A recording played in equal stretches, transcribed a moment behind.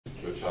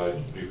which I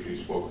briefly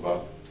spoke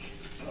about.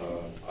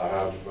 I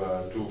have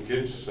two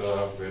kids,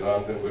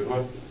 Vedant and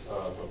Vidwat,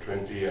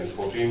 20 and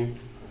 14.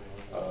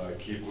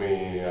 Keep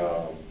me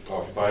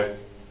occupied.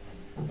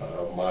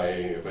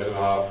 My better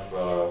half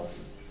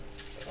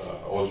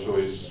also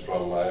is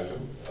from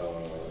IFM.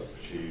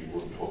 She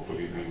would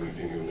hopefully be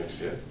meeting you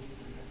next year.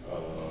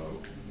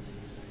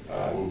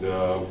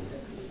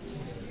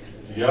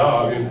 Yeah,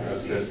 I mean,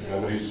 as I said,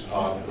 memories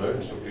are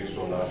good, so please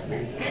don't ask me.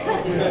 We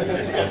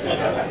didn't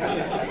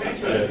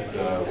get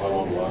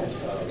one-on-one.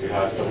 We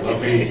had some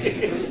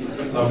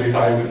lovely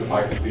time with the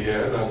faculty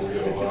here, and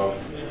one of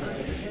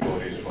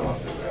stories for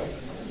us as well.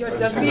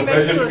 It's a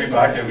pleasure to be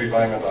back every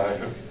time at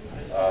IFM,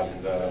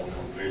 and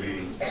really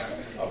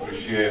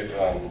appreciate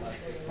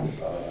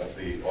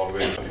the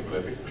always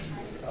people.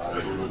 And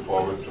we look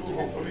forward to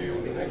hopefully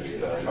in the next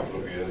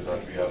couple of years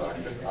that we are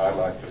active. I'm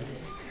active.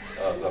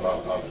 Then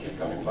I'll keep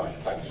coming back.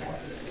 Thank you so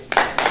much.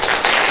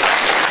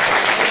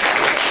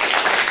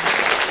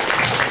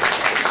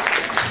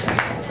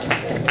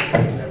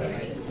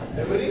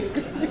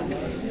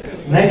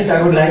 Next,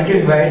 I would like to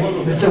invite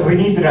Mr.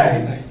 Vineet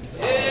Rai.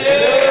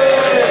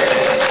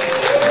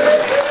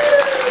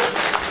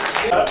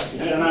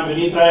 मेरा नाम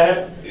विनीत राय है.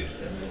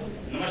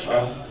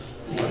 नमस्कार.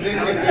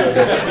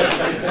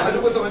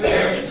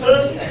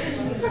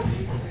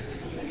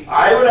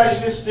 I would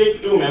actually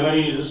stick to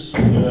memories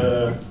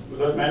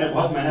because मैंने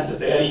बहुत मेहनत से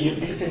तैयारी की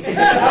थी.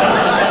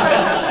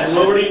 And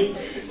nobody,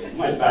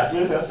 my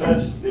batchmates as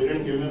such, they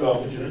didn't give me the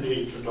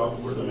opportunity to talk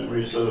about the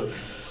memories. So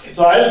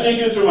I'll take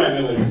you through my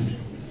memories.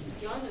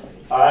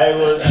 I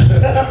was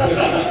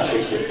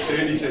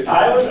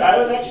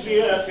actually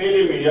a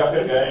fairly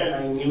mediocre guy, and I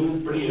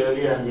knew pretty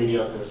early I'm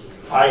mediocre.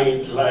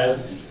 Height, life,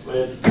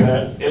 with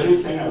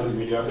everything I was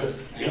mediocre.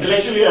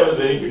 Intellectually, I was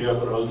very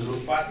mediocre all through.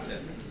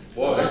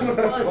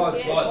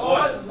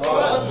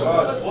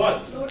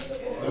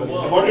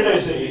 What did I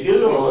say? It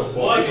is or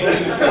was?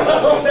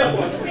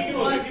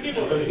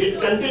 It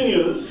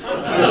continues.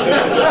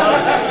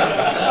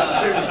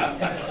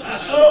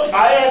 So I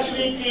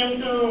actually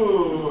came to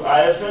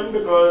IFM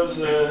because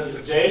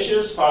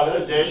Jayesh's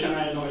father, Jayesh and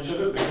I know each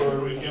other before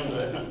we came to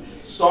IFM,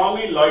 saw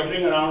me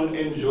loitering around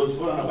in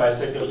Jodhpur on a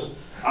bicycle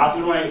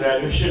after my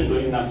graduation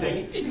doing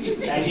nothing,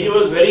 and he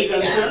was very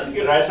concerned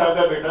कि राय साहब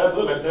का बेटा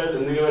तो लगता है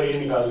जिंदगी भर ये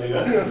निकाल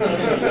देगा.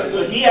 So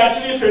he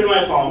actually filled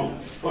my form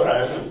for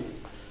IFM.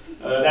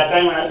 That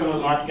time IFM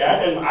was not CAT,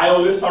 and I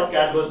always thought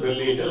CAT was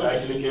brilliant. I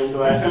actually came to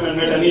IFM and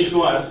met Anish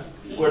Kumar,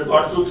 who had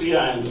got through 3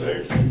 IIMs,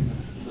 right?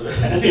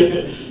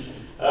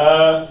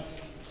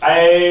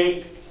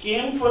 I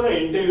came for the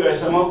interview. I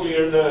somehow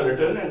cleared the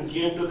written and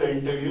came to the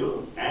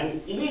interview,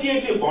 and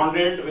immediately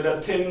bonded with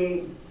a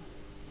thin,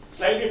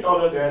 slightly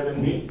taller guy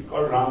than me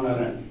called Ram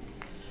Narayan.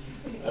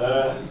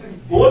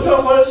 Both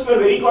of us were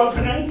very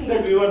confident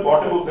that we were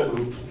bottom of the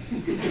group.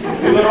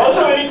 We were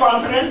also very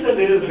confident that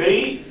there is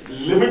very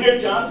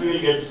limited chance we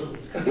will get through.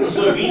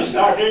 So we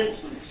started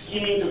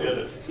scheming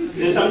together.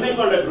 There is something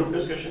called a group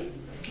discussion.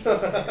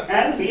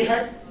 And we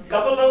had a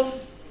couple of,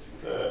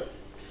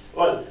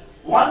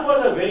 one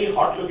was a very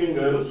hot looking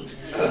girl.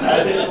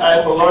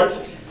 I forgot.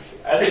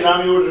 I think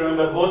Ram, you would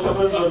remember, both of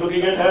us were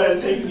looking at her and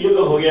saying, ये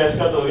तो हो गया,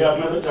 इसका तो हो गया,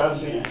 अपना तो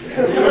chance नहीं है.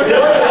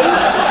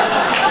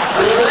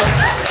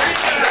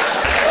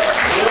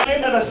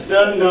 And a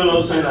stern girl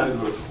also in our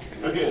group.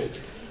 Okay.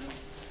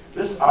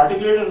 This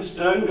articulate and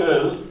stern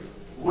girl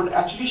would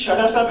actually shut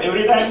us up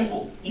every time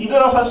either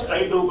of us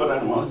tried to open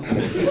our mouth.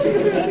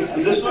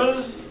 And this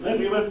was when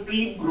we were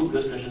pre-group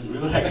discussions. We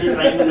were actually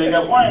trying to make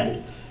a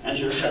point, and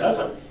she would shut us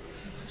up.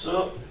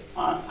 So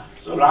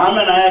Ram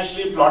and I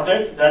actually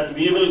plotted that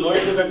we will go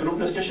into the group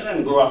discussion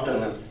and go after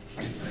her.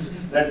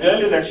 That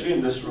girl is actually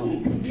in this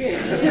room.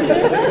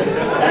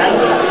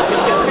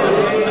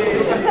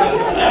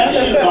 And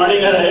she's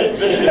nodding her head.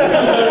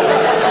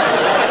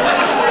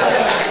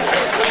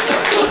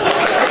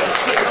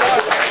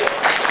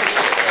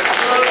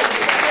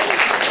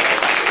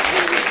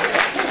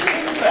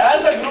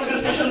 As the group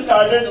discussion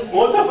started,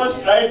 both of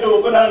us tried to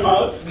open our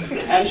mouth,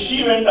 and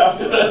she went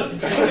after us.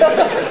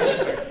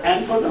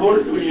 And for the whole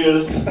 2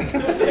 years,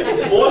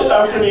 post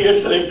after we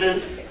get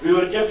selected, we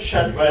were kept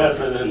shut by her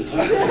presence.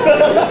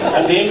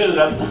 Her name is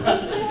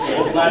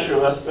Ratna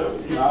Shrivastava,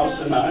 now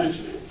Sana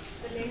actually.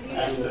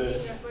 And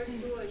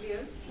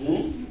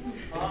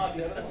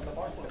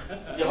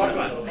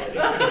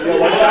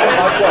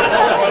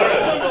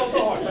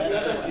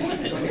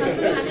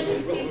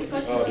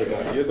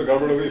ये तो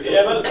गड़बड़ हो गई.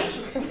 Yeah, but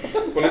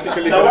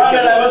politically. The one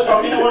that I was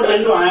talking about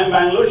went to IIM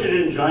Bangalore. She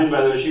didn't join,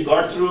 by the way. She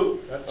got through.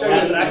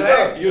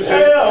 You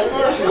said, yeah, of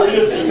course. What do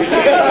you think?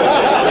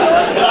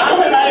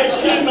 Ram and I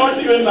exchange notes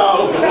even now.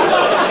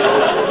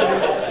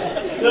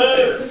 So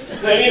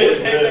anyways,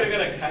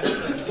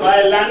 so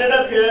I landed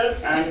up here,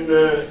 and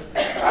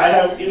I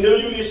have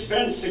individually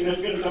spent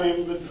significant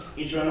time with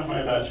each one of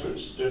my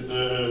batchmates. There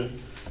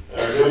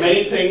were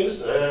many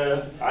things.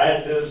 I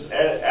had this.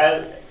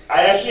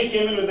 I actually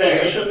came in with the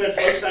ambition that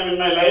first time in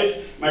my life,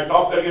 मैं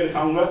top करके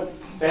दिखाऊंगा.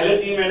 पहले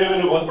 3 महीने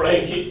मैंने बहुत पढ़ाई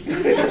की.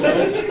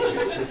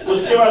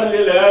 उसके बाद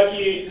मुझे लगा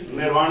कि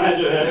निर्वाणा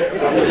जो है,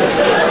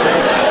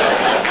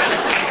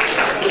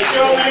 उसके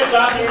बाद मैंने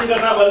क्लास अटेंड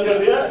करना बंद कर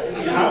दिया.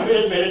 यहाँ पे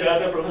मेरे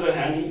ज़्यादातर प्रोफेसर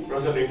हैं नहीं.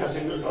 Professor Rekha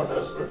Singh who taught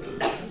us, but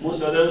most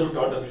others who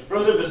taught us.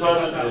 Professor विश्वास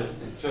थे.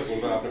 अच्छा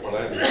बोलना आपने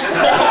पढ़ाया नहीं.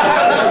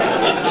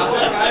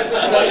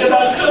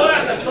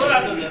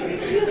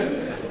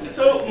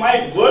 So my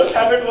worst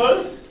habit was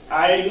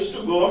I used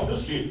to go off to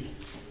sleep.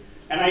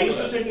 And I used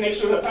to sit next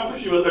to Ratna,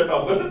 she was the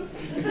topper.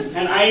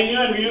 And I knew,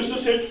 and we used to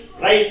sit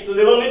right. So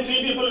there were only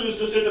 3 people who used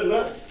to sit in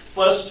the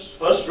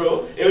first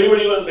row.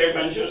 Everybody was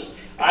backbenchers.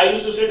 I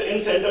used to sit in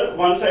center.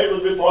 One side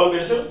would be Paul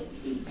Basil,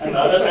 and the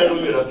other side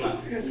would be Ratna.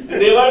 And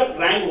they were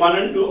ranked 1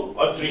 and 2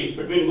 or 3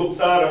 between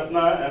Gupta,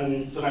 Ratna,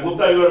 and Suna.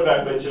 Gupta, you were a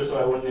backbencher, so I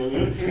won't name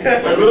you.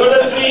 But we were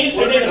the 3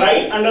 sitting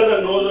right under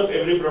the nose of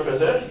every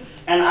professor,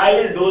 and I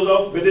will doze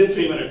off within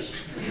 3 minutes.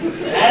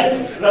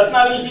 And Ratna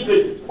will keep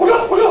it.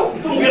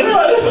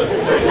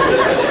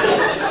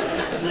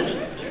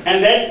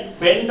 And that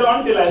went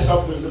on till I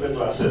stopped going to the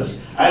classes.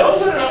 I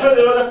also remember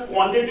there was a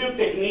quantitative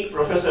technique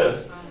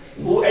professor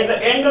who at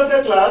the end of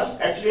the class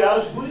actually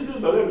asked, who is this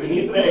brother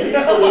Vineet Rai?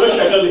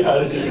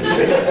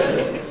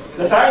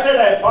 The fact that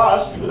I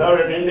passed without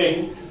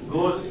attending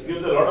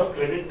gives a lot of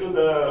credit to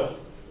the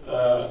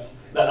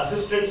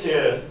assistants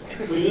here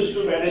who used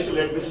to manage to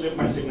let me slip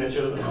my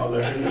signatures and all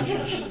that.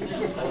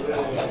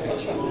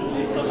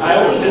 I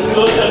won't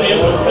disclose the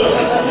name of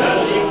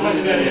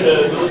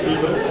those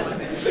people.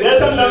 There are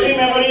some lovely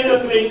memories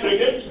of playing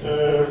cricket.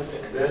 There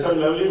are some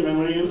lovely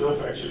memories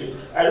of actually,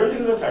 I don't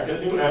think the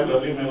faculty would have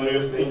lovely memory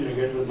of playing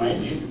cricket with my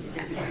team.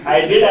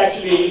 I did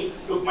actually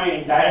took my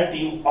entire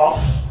team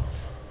off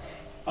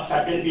a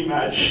faculty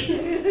match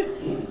and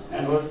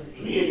it was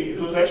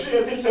actually,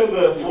 I think,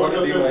 the 4th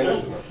or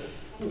 5th.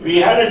 We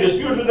had a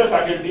dispute with the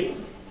faculty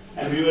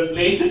and we were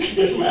playing the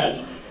cricket match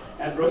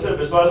and Professor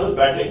Biswas was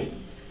batting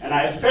and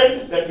I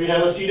felt that we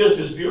have a serious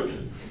dispute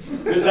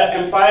with the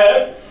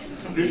umpire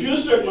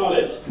refused to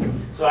acknowledge.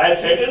 So I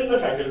threatened the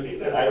faculty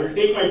that I will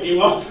take my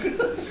team off.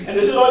 And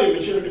this is all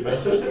immaturity, by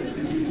the way.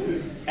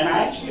 And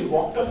I actually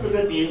walked up with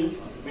the team.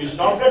 We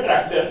stopped the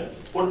tractor,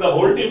 put the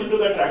whole team into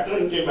the tractor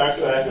and came back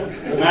to IFM.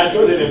 The match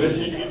was in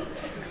MSc.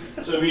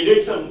 So we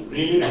did some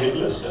really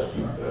ridiculous stuff.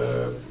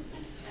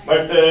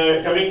 But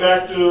coming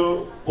back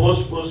to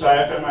post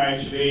IFM, I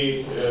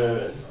actually,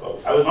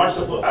 I was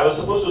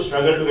supposed to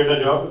struggle to get a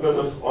job because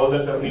of all the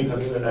karni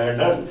that I had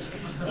done.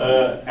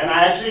 And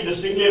I actually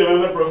distinctly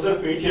remember Professor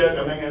Pethia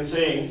coming and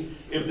saying,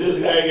 if this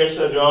guy gets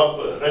a job,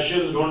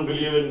 Russians don't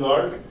believe in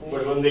God,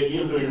 but when they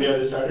came to India,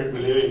 they started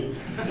believing.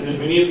 And if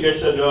Vineet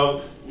gets a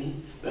job,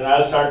 then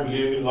I'll start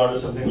believing in God or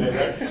something like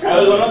that. I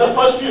was one of the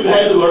first few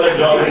guys who got a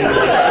job. And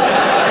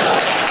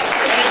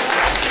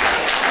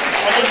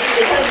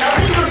it had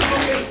nothing to do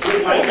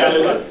with my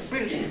caliber.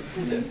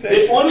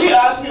 They only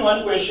asked me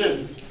one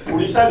question.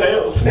 Odisha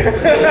gayo?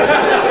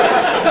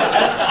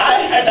 And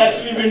I had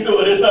actually been to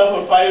Orissa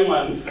for 5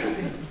 months.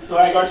 So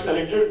I got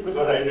selected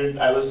because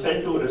I was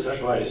sent to Orissa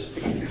twice.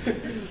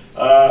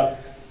 I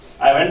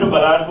went to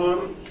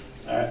Balarpur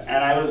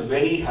and I was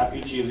very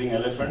happy chasing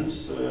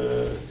elephants.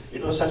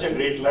 It was such a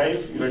great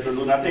life. You had to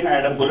do nothing. I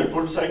had a bullet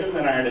motorcycle,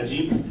 then I had a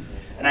jeep.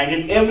 And I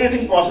did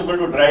everything possible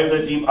to drive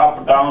the jeep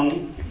up,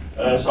 down,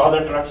 saw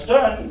the trucks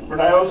turn.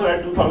 But I also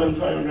had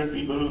 2,500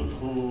 people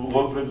who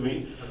worked with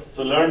me.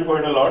 So learned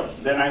quite a lot.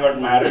 Then I got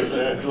married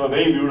to a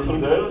very beautiful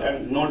girl,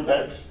 and note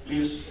that,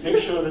 please make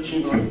sure that she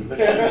knows that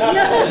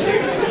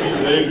she's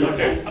very beautiful.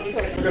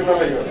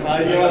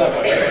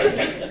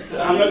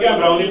 हम लोग क्या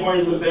brownie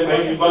points बोलते हैं भाई,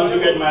 once you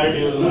get married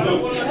you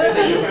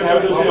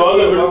have to say all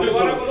the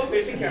beautiful.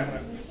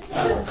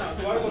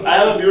 I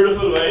have a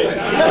beautiful wife.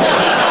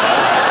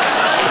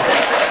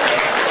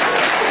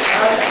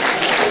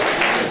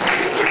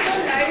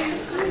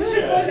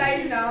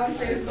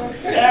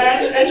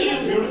 And she's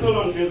beautiful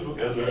on Facebook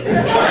as well.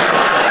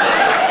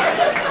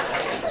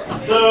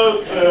 So,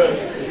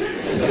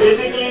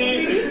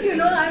 basically... You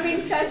know, I'm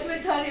in touch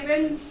with her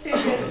even till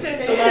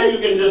yesterday. So now you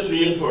can just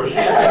reinforce.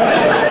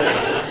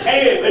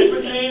 Anyway, very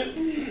quickly,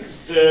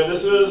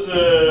 this was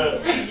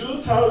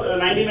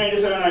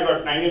 1997,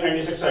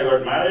 1996 I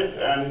got married,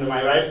 and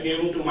my wife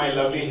came to my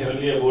lovely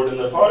heavenly abode in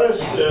the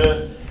forest,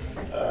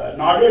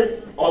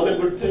 nodded all the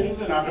good things,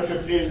 and after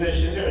 15 days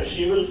she said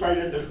she will find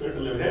it difficult to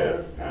live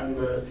here. And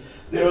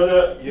there was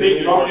a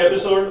big long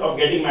episode of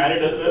getting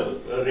married as well.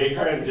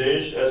 Rekha and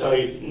Jayesh,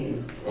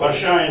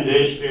 Varsha and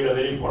Jayesh played a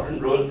very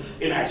important role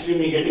in actually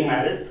me getting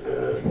married.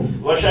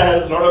 Varsha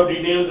has a lot of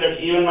details that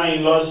even my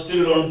in-laws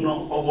still don't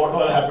know of what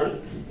all happened,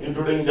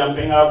 including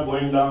jumping up,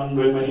 going down,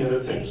 doing many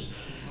other things.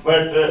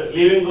 But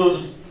leaving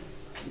those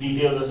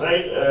details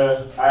aside,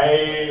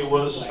 I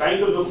was trying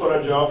to look for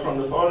a job from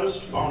the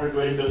forest, found it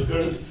very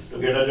difficult to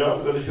get a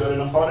job, because if you're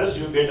in a forest,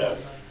 you get a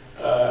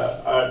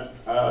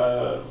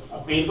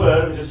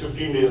paper which is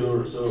 15 days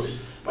old. So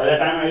by the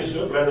time I used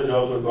to apply, the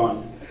jobs were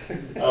gone.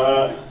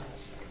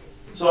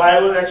 So I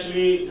was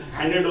actually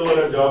handed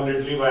over a job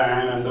literally by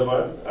IIM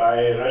Ahmedabad.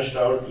 I rushed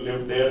out,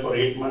 lived there for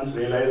 8 months,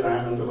 realized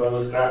IIM Ahmedabad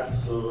was crap,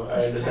 so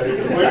I decided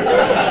to quit.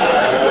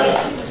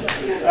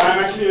 I'm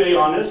actually very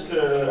honest.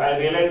 I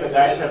realized the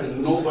guys have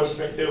no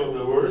perspective of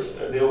the world.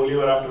 They only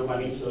were after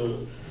money.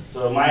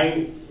 So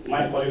my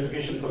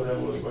qualification for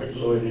them was quite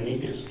low in any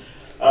case.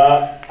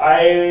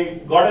 I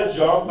got a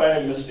job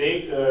by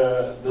mistake.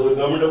 The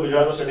government of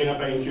Gujarat was setting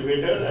up an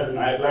incubator, and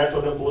I applied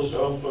for the post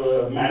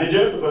of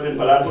manager, because in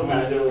Balarpur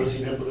manager was a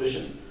senior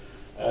position.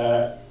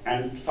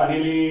 And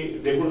funnily,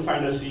 they couldn't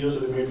find a CEO, so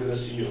they made me the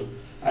CEO.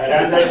 I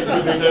ran that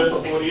incubator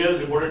for 4 years,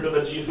 reported to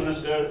the chief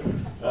minister,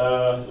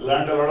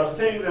 learned a lot of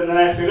things, and then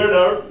I figured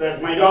out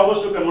that my job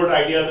was to convert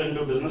ideas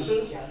into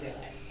businesses.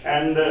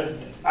 And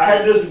I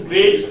had this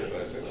great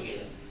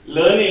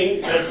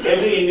learning that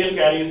every Indian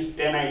carries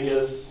 10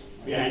 ideas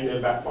behind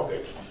their back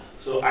pocket.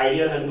 So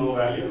ideas have no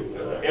value.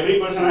 Every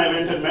person I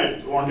went and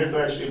met wanted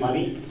to actually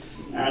money.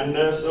 And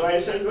so I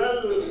said,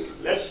 well,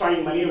 let's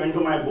find money. Went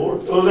to my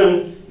board, told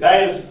them,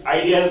 guys,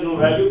 idea has no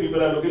value.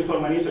 People are looking for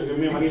money, so give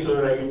me money so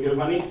that I can give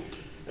money.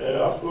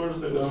 Of course,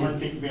 the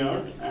government kicked me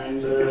out.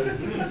 And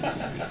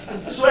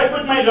so I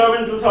quit my job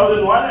in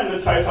 2001, and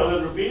with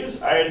 5,000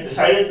 rupees, I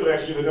decided to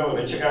actually become a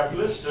venture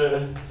capitalist.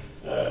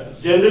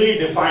 Generally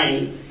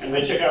defined, and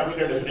venture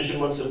capital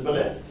definition was simple.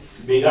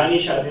 Begani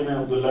shadi mein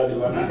Abdullah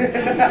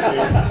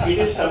Diwana. It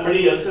is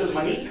somebody else's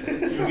money.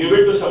 You give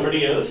it to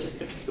somebody else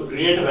to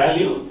create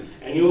value,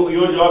 and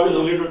your job is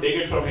only to take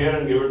it from here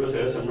and give it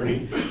to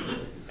somebody.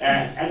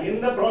 And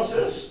in the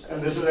process,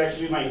 and this is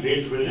actually my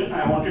great vision,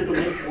 I wanted to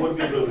make poor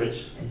people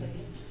rich.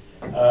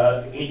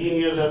 18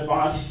 years have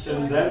passed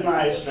since then.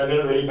 I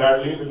struggled very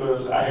badly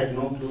because I had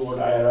no clue what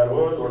IRR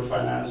was, what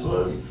finance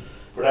was.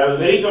 But I was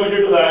very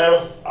committed to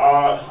the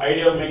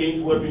idea of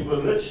making poor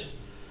people rich.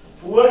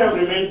 Poor have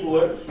remained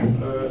poor,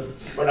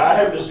 but I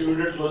have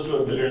distributed close to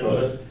 $1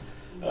 billion.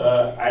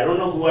 I don't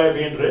know who I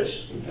made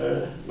rich,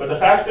 but the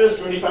fact is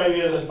 25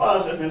 years has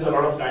passed. That means a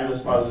lot of time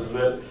has passed as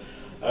well.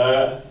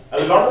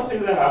 A lot of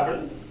things have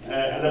happened,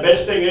 and the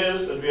best thing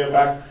is that we are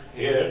back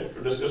here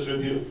to discuss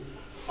with you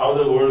how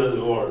the world has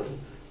evolved.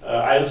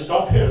 I'll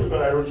stop here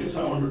because I don't think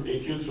so I want to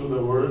take you through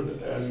the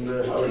world and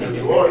how it has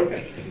evolved.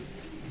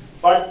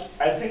 But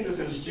I think this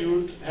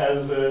institute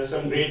has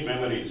some great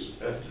memories.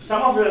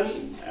 Some of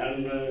them,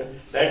 and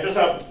directors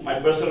are my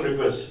personal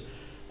request,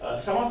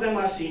 some of them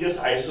are serious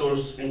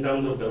eyesores in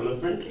terms of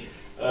development.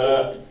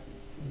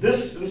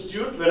 This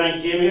institute, when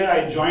I came here,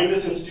 I joined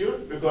this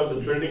institute because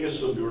the building is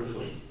so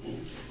beautiful.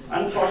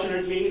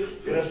 Unfortunately,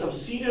 there are some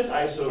serious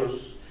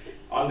eyesores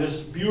on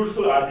this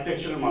beautiful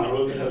architectural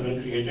marvel that has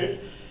been created.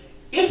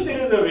 If there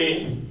is a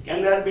way,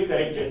 can that be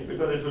corrected?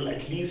 Because it will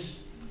at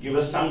least give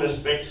us some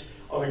respect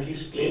of at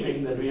least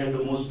claiming that we have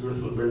the most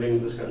beautiful building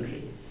in this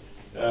country.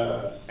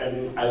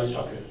 And I will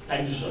stop here.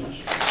 Thank you so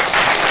much.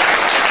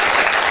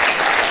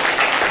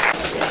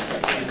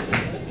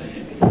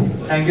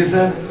 Thank you,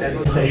 sir. That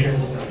was the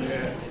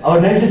session.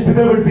 Our next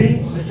speaker would be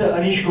Mr.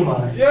 Anish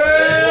Kumar.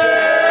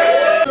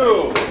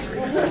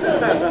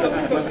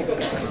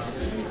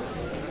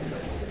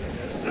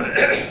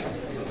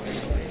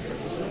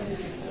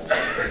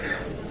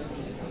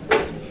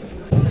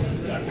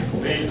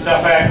 It's a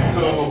fact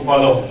to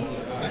follow.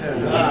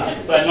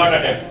 So I'll not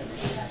attempt.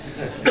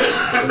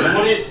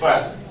 Memories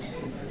first.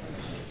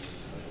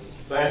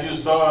 So as you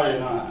saw,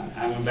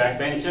 I'm a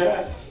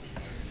backbencher,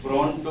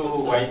 prone to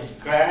white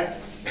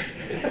cracks,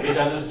 which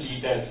others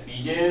treat as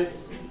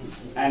PJs,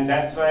 and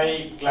that's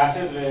why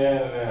classes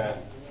were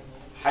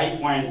high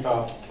point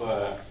of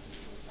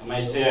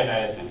my stay at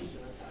IFM.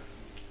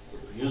 So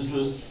used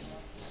to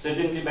sit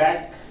in the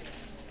back,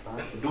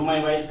 do my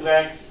white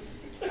cracks,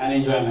 and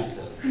enjoy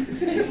myself.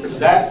 So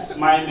that's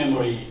my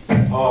memory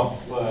of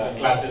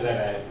classes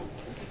at IFM.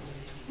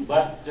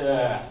 But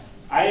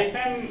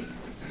IFM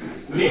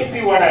made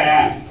me what I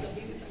am,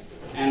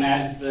 and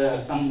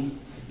as some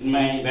in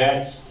my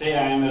batch say,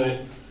 I am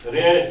a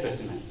rare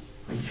specimen.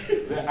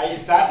 I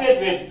started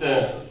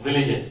with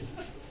villages,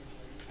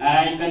 and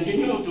I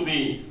continue to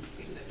be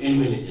in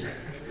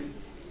villages.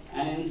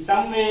 And in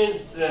some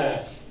ways,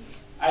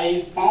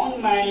 I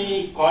found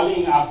my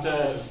calling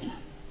after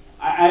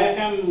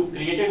IFM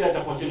created that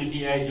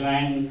opportunity. I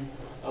joined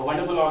a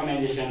wonderful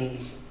organization,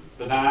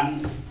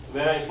 Pradhan,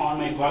 where I found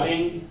my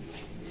calling,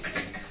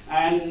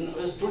 and it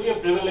was truly a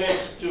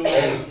privilege to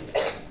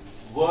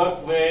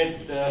work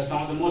with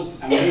some of the most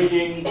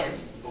amazing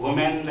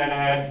women that I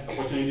had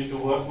opportunity to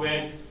work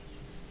with.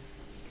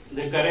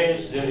 Their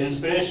courage, their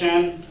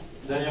inspiration,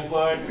 their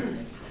effort,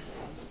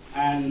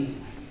 and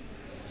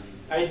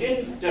I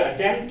didn't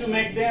attempt to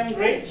make them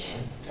rich,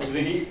 as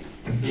Vinny,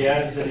 he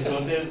has the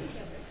resources.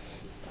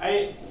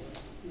 I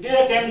did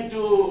attempt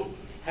to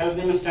help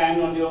them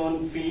stand on their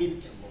own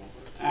feet,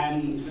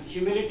 and with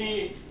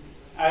humility,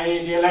 I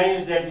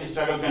realized that the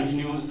struggle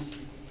continues,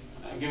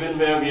 given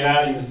where we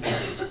are in this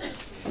country.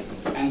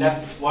 And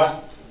that's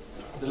what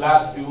the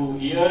last few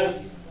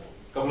years,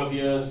 couple of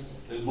years,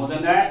 more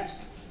than that,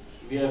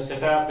 we have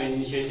set up an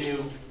initiative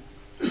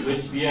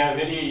which we have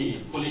very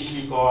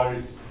foolishly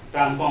called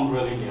Transform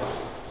Rural India.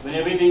 When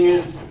everything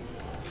is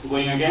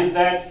going against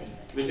that,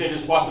 we say it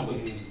is possible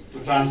to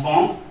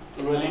transform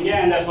rural India,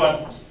 and that's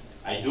what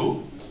I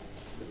do.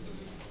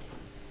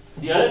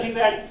 The other thing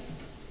that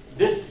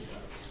this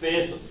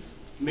space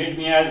made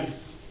me,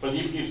 as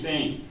Pradeep keeps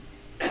saying,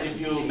 if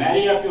you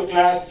marry up your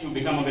class, you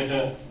become a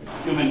better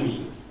human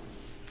being.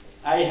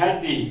 I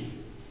had the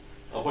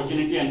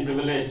opportunity and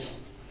privilege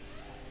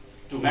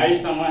to marry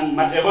someone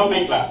much above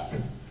my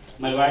class.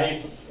 My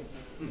wife,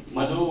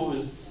 Madhu,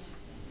 is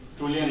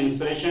truly an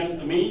inspiration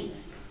to me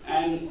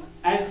and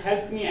has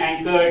helped me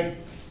anchored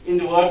in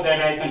the work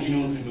that I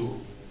continue to do.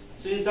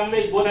 So in some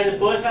ways, both as a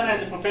person and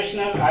as a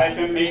professional,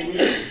 IFM made me.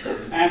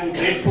 I am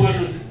grateful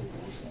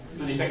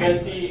to the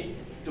faculty,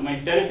 to my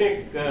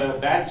terrific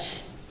batch,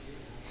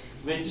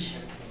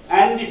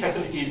 and the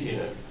facilities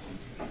here.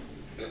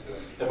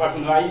 Apart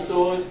from the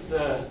ISOs,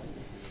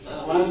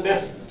 one of the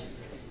best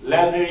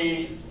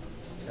library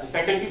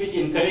faculty which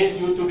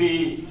encourage you to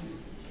be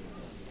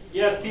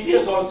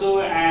serious also,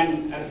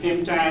 and at the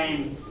same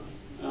time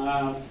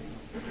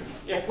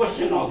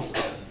question also.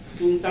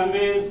 So in some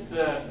ways,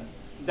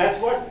 that's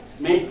what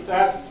makes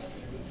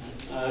us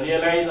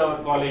realize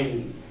our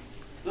calling.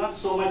 Not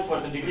so much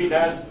what the degree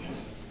does,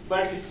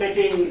 but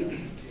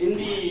sitting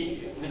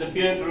with the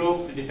peer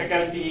group, with the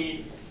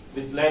faculty,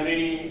 with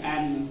library,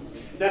 and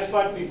that's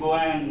what we go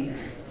and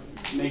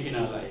make in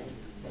our life.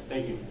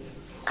 Thank you.